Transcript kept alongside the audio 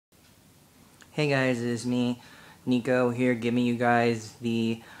Hey guys, it is me, Nico, here giving you guys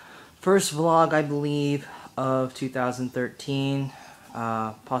the first vlog, I believe, of 2013.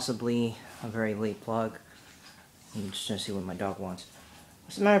 Possibly a very late vlog. I'm just trying to see what my dog wants.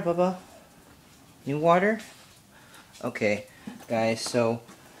 What's the matter, Bubba? New water? Okay, guys, so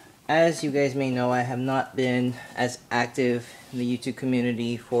as you guys may know, I have not been as active in the YouTube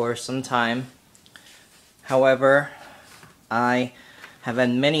community for some time. However, I have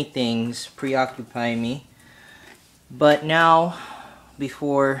had many things preoccupying me. But now,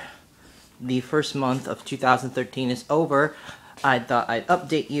 before the first month of 2013 is over, I thought I'd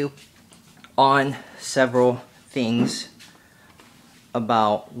update you on several things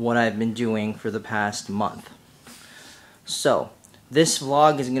about what I've been doing for the past month. So, this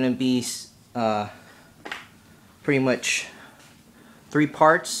vlog is going to be pretty much 3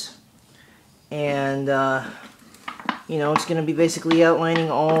 parts, and you know, it's going to be basically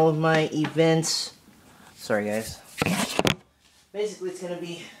outlining all of my events. Sorry guys. Basically, it's going to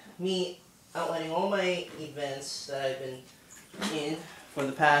be me outlining all my events that I've been in for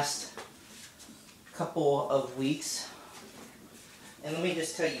the past couple of weeks. And let me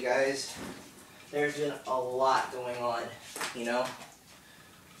just tell you guys, there's been a lot going on, you know.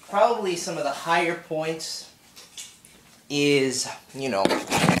 Probably some of the higher points is, you know,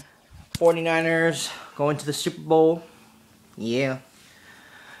 49ers going to the Super Bowl. Yeah.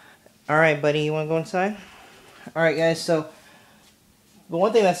 Alright, buddy, you want to go inside? Alright, guys, so the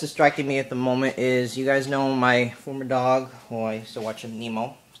one thing that's distracting me at the moment is, you guys know my former dog, who I used to watch him,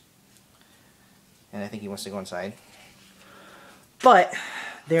 Nemo. And I think he wants to go inside. But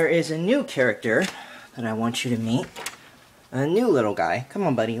there is a new character that I want you to meet. A new little guy. Come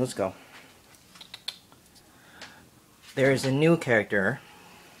on, buddy, let's go. There is a new character,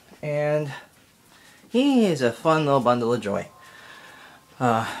 and he is a fun little bundle of joy.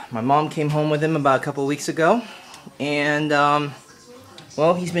 My mom came home with him about a couple weeks ago, and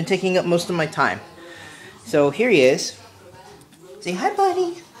well, he's been taking up most of my time. So here he is. Say hi,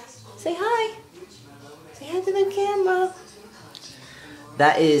 buddy. Say hi. Say hi to the camera.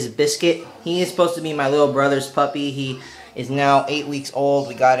 That is Biscuit. He is supposed to be my little brother's puppy. He is now 8 weeks old.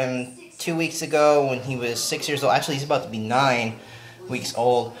 We got him 2 weeks ago when he was 6 years old. Actually, he's about to be 9 weeks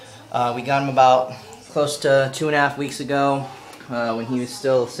old. We got him about close to 2.5 weeks ago when he was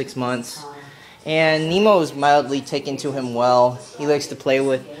still 6 months. And Nemo is mildly taken to him well. He likes to play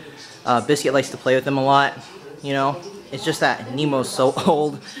with, Biscuit likes to play with him a lot, you know. It's just that Nemo's so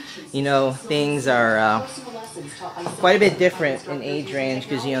old, you know, things are quite a bit different in age range,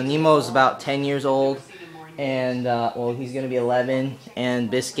 because, you know, Nemo's about 10 years old, and, well, he's going to be 11, and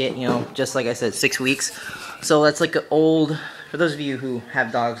Biscuit, you know, just like I said, 6 weeks. So that's like an old, for those of you who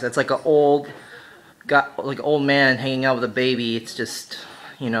have dogs, that's like an old, like an old man hanging out with a baby. It's just,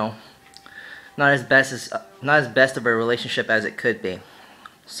 you know, not as best of a relationship as it could be.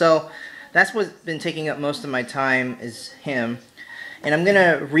 So that's what's been taking up most of my time, is him. And I'm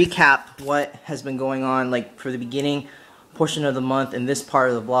gonna recap what has been going on, like, for the beginning portion of the month in this part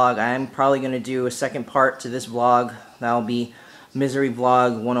of the vlog. I'm probably gonna do a second part to this vlog. That'll be Misery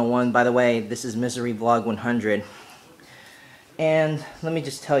Vlog 101. By the way, this is Misery Vlog 100. And let me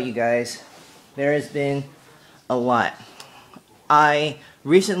just tell you guys, there has been a lot. I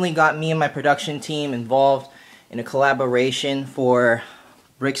recently got me and my production team involved in a collaboration for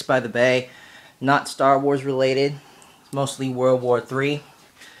Bricks by the Bay. Not Star Wars related, mostly World War III.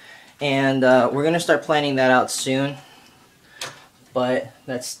 And we're going to start planning that out soon. But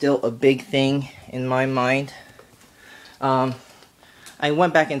that's still a big thing in my mind. I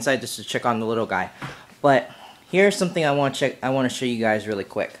went back inside just to check on the little guy. But here's something I want to show you guys really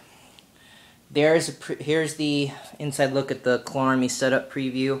quick. Here's the inside look at the Clone Army setup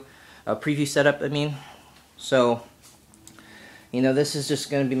preview setup, I mean. So, you know, this is just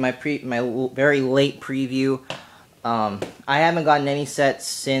going to be my very late preview. I haven't gotten any sets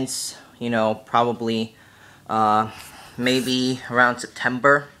since, you know, probably maybe around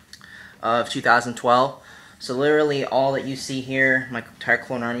September of 2012. So literally all that you see here, my entire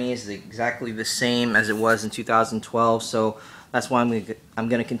Clone Army, is exactly the same as it was in 2012. So that's why I'm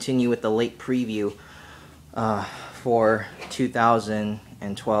going to continue with the late preview for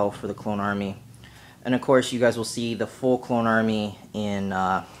 2012 for the Clone Army. And of course, you guys will see the full Clone Army in,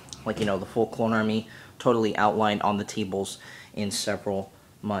 like, you know, the full Clone Army totally outlined on the tables in several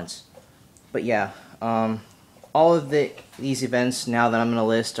months. But yeah, all of these events now that I'm going to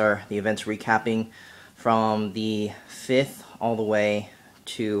list are the events recapping from the 5th all the way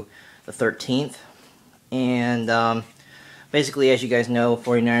to the 13th. And basically, as you guys know,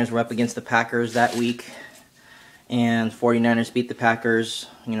 49ers were up against the Packers that week, and 49ers beat the Packers,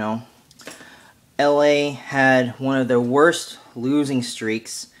 you know. LA had one of their worst losing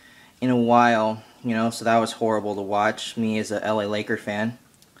streaks in a while, you know, so that was horrible to watch, me as a LA Laker fan.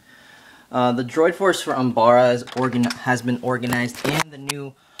 The Droid Force for Umbara has been organized, and the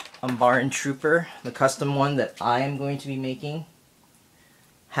new Umbaran Trooper, the custom one that I am going to be making,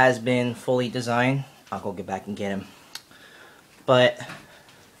 has been fully designed. I'll go get back and get him. But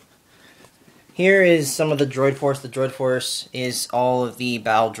here is some of the Droid Force. The Droid Force is all of the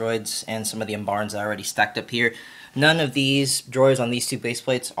battle droids and some of the Umbarans I already stacked up here. None of these droids on these two base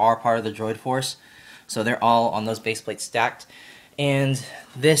plates are part of the Droid Force, so they're all on those base plates stacked. And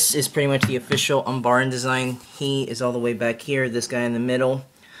this is pretty much the official Umbaran design. He is all the way back here, this guy in the middle.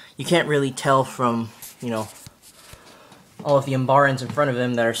 You can't really tell from, you know, all of the Umbarans in front of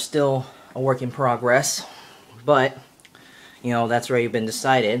him that are still a work in progress. But, you know, that's already been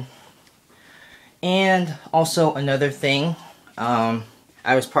decided. And also another thing, I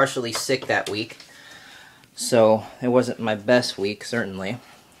was partially sick that week, so it wasn't my best week, certainly.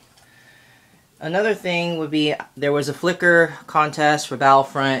 Another thing would be, there was a Flickr contest for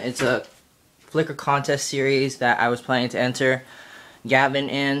Battlefront. It's a Flickr contest series that I was planning to enter Gavin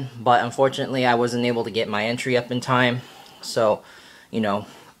in, but unfortunately I wasn't able to get my entry up in time. So, you know,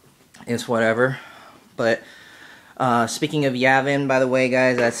 it's whatever. But speaking of Yavin, by the way,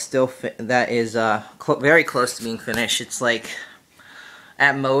 guys, that is very close to being finished. It's like,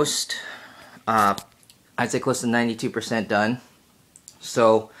 at most, I'd say close to 92% done.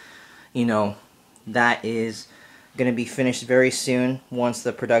 So, you know, that is going to be finished very soon once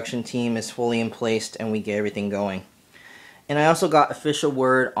the production team is fully in place and we get everything going. And I also got official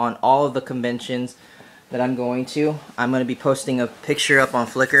word on all of the conventions that I'm going to. I'm going to be posting a picture up on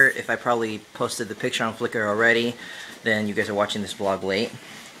Flickr. If I probably posted the picture on Flickr already, then you guys are watching this vlog late.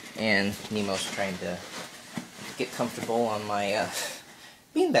 And Nemo's trying to get comfortable on my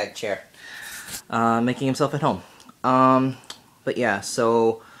beanbag chair, making himself at home. But yeah,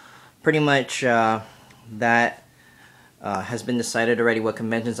 so pretty much that has been decided already what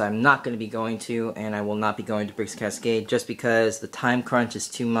conventions I'm not going to be going to, and I will not be going to Bricks Cascade just because the time crunch is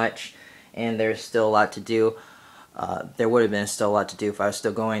too much and there's still a lot to do. There would have been still a lot to do if I was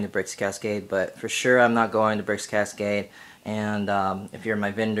still going to Bricks Cascade, but for sure I'm not going to Bricks Cascade. And if you're my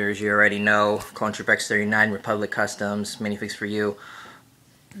vendors, you already know Contra X39, Republic Customs, Minifix for You.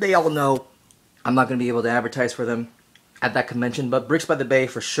 They all know I'm not going to be able to advertise for them at that convention, but Bricks by the Bay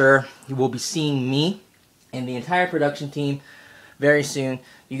for sure. You will be seeing me and the entire production team very soon.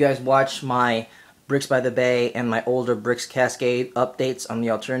 You guys watch my Bricks by the Bay and my older Bricks Cascade updates on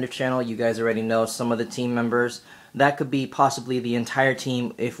the alternative channel. You guys already know some of the team members. That could be possibly the entire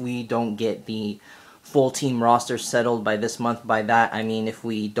team if we don't get the full team roster settled by this month. By that I mean if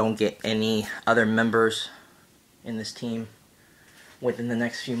we don't get any other members in this team within the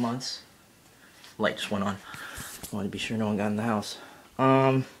next few months. Light just went on. I wanted to be sure no one got in the house.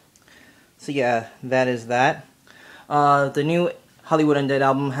 So yeah, that is that. The new Hollywood Undead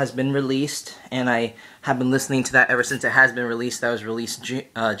album has been released, and I have been listening to that ever since it has been released. That was released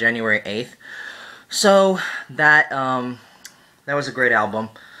January 8th. So that was a great album,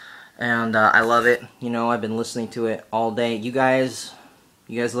 and I love it. You know, I've been listening to it all day. You guys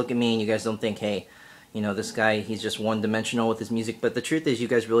look at me and you guys don't think, hey, you know, this guy, he's just one-dimensional with his music. But the truth is, you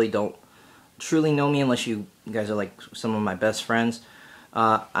guys really don't truly know me unless you guys are like some of my best friends.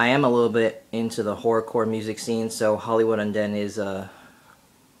 I am a little bit into the horrorcore music scene, so Hollywood Undead is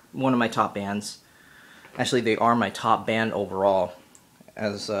one of my top bands. Actually, they are my top band overall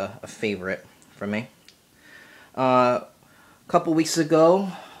as a favorite for me. A couple weeks ago,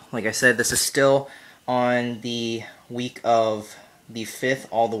 like I said, this is still on the week of the 5th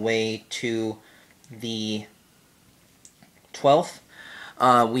all the way to the 12th.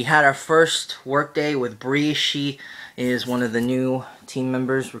 We had our first work day with Bree. She is one of the new team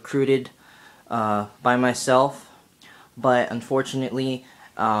members recruited by myself, but unfortunately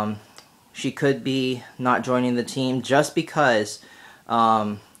she could be not joining the team just because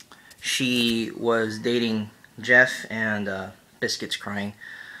she was dating Jeff and Biscuit's crying.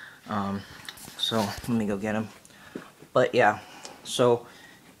 So let me go get him. But yeah, so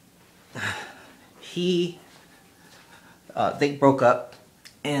they broke up,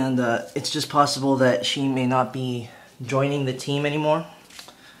 and it's just possible that she may not be joining the team anymore.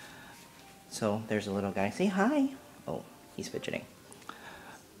 So there's a little guy. Say hi. Oh, he's fidgeting.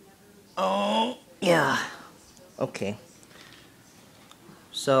 Oh, yeah. Okay.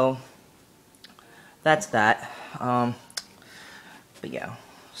 So that's that. But yeah.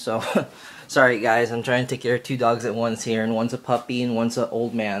 So sorry guys, I'm trying to take care of two dogs at once here, and one's a puppy and one's an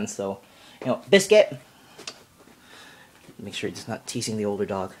old man. So, you know, Biscuit. Make sure he's not teasing the older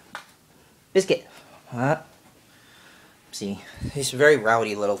dog. Biscuit. See, he's a very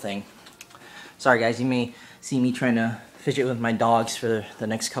rowdy little thing. Sorry guys, you may see me trying to fidget with my dogs for the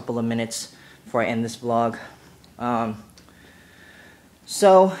next couple of minutes before I end this vlog.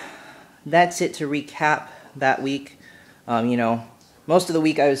 So that's it to recap that week. You know, most of the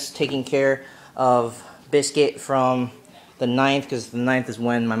week I was taking care of Biscuit from the 9th, because the 9th is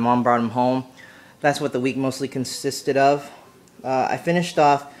when my mom brought him home. That's what the week mostly consisted of. I finished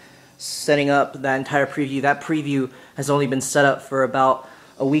off setting up that entire preview. That preview has only been set up for about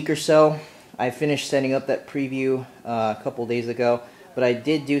a week or so. I finished setting up that preview a couple days ago, but I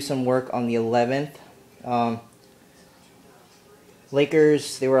did do some work on the 11th.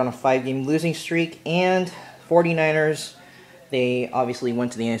 Lakers, they were on a 5-game losing streak, and 49ers, they obviously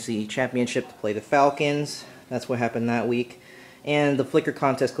went to the NFC Championship to play the Falcons. That's what happened that week. And the Flickr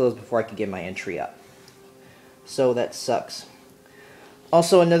contest closed before I could get my entry up. So that sucks.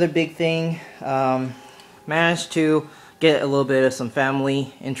 Also, another big thing, managed to get a little bit of some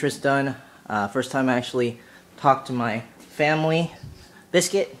family interest done. First time I actually talked to my family.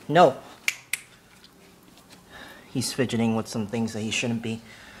 Biscuit, no. He's fidgeting with some things that he shouldn't be.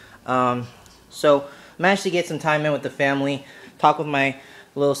 So, managed to get some time in with the family. Talk with my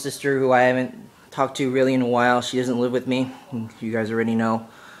little sister, who I haven't talked to really in a while. She doesn't live with me. You guys already know.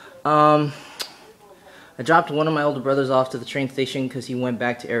 I dropped one of my older brothers off to the train station because he went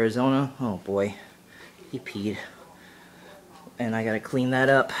back to Arizona. Oh boy, he peed. And I gotta clean that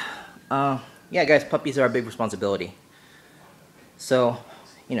up. Yeah guys, puppies are a big responsibility. So,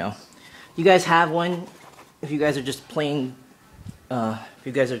 you know, you guys have one. If you guys are just playing, if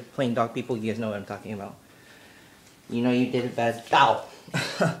you guys are playing dog people, you guys know what I'm talking about. You know you did it bad. Ow!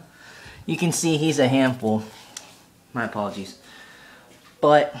 You can see he's a handful. My apologies.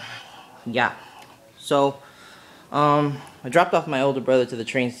 But, yeah. So, I dropped off my older brother to the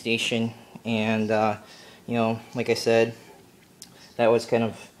train station, and, you know, like I said, that was kind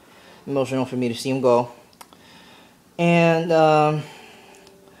of emotional for me to see him go. And,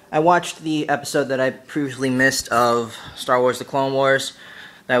 I watched the episode that I previously missed of Star Wars: The Clone Wars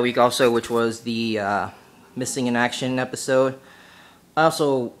that week also, which was the Missing in Action episode. I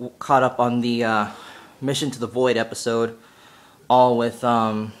also caught up on the Mission to the Void episode, all with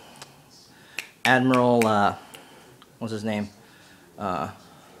Admiral, what's his name? I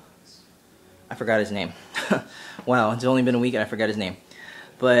forgot his name. Wow, it's only been a week and I forgot his name.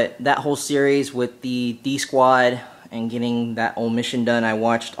 But that whole series with the D-Squad and getting that old mission done, I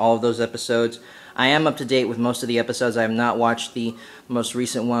watched all of those episodes. I am up to date with most of the episodes. I have not watched the most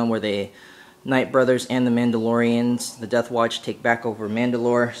recent one where the Night Brothers and the Mandalorians, the Death Watch, take back over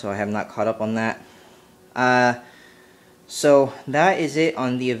Mandalore, so I have not caught up on that. So that is it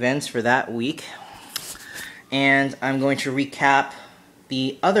on the events for that week. And I'm going to recap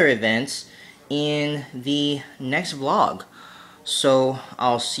the other events in the next vlog. So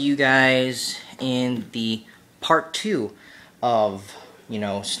I'll see you guys in the part 2 of, you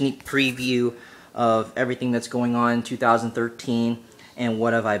know, sneak preview of everything that's going on in 2013 and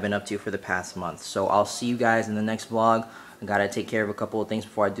what have I been up to for the past month. So I'll see you guys in the next vlog. I gotta take care of a couple of things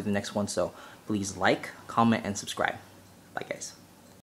before I do the next one, so please like, comment, and subscribe. Bye guys.